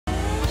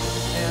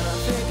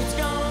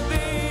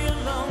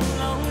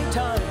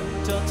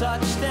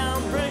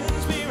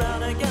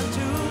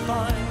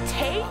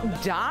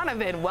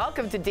Donovan,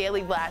 welcome to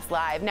Daily Blast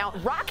Live. Now,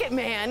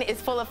 Rocketman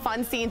is full of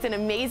fun scenes and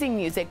amazing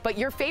music, but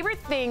your favorite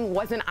thing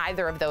wasn't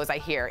either of those, I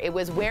hear. It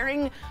was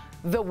wearing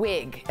the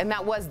wig, and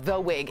that was the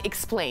wig.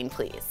 Explain,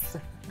 please.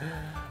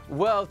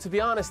 Well, to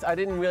be honest, I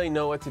didn't really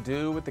know what to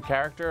do with the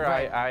character.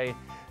 Right.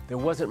 There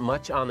wasn't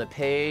much on the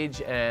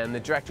page, and the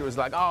director was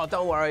like, "Oh,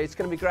 don't worry, it's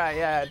gonna be great.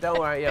 Yeah, don't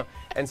worry." You know.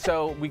 And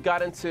so we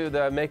got into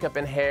the makeup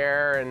and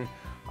hair, and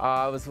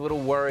I was a little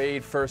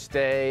worried first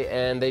day,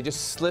 and they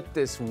just slipped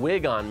this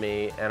wig on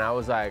me, and I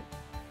was like,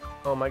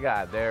 "Oh my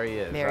God, there he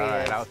is! There he All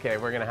right, is. Okay,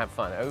 we're gonna have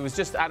fun." It was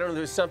just, I don't know,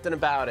 there's something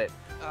about it.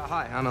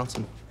 Hi, I'm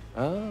Elton.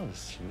 Oh,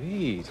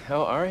 sweet.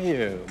 How are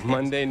you?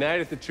 Monday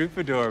night at the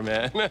Troubadour,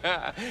 man.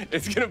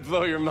 It's gonna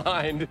blow your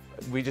mind.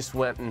 We just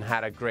went and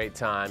had a great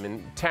time,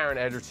 and Taron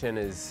Egerton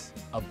is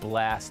a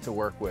blast to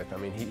work with. I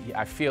mean,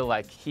 I feel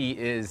like he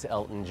is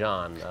Elton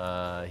John.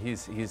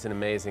 He's an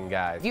amazing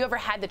guy. Have you ever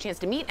had the chance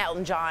to meet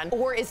Elton John,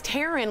 or is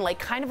Taron like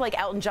kind of like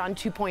Elton John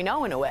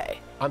 2.0 in a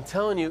way? I'm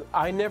telling you,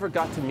 I never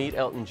got to meet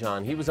Elton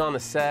John. He was on the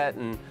set,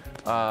 and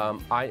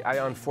I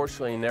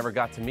unfortunately never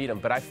got to meet him,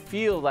 but I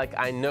feel like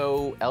I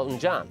know Elton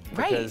John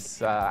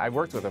because I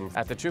worked with him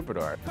at the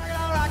Troubadour.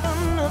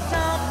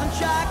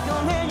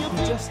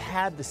 He just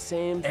had the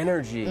same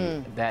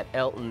energy that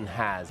Elton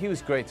has. He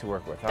was great to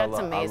work with. That's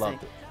amazing. I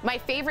loved it. My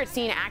favorite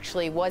scene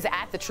actually was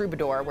at the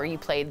Troubadour where you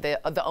played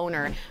the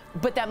owner,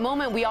 but that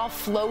moment we all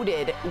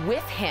floated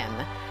with him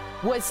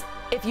was,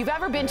 if you've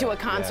ever been to a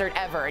concert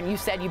ever, and you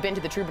said you've been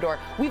to the Troubadour,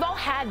 we've all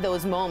had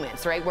those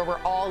moments, right, where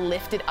we're all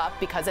lifted up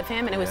because of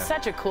him, and it was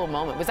such a cool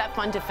moment. Was that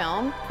fun to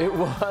film? It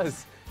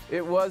was.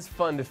 It was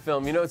fun to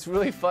film. You know, it's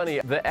really funny.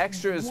 The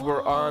extras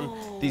were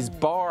on these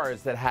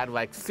bars that had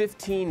like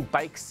 15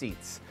 bike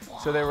seats.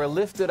 So they were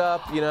lifted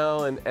up, you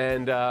know,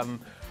 and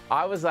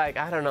I was like,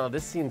 I don't know,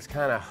 this seems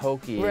kind of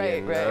hokey.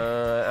 Right, and,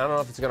 I don't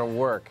know if it's gonna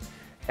work.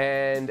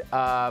 And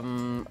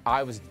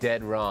I was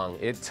dead wrong.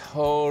 It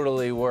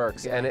totally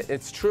works, and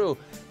it's true.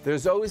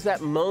 There's always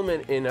that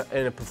moment in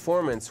a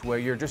performance where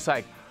you're just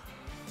like,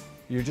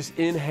 you just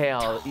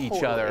inhale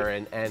each other,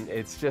 and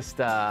it's just,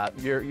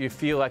 you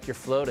feel like you're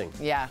floating.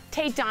 Yeah.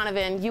 Tate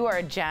Donovan, you are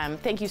a gem.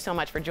 Thank you so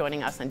much for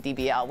joining us on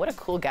DBL. What a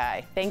cool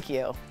guy. Thank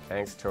you.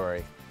 Thanks,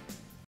 Tori.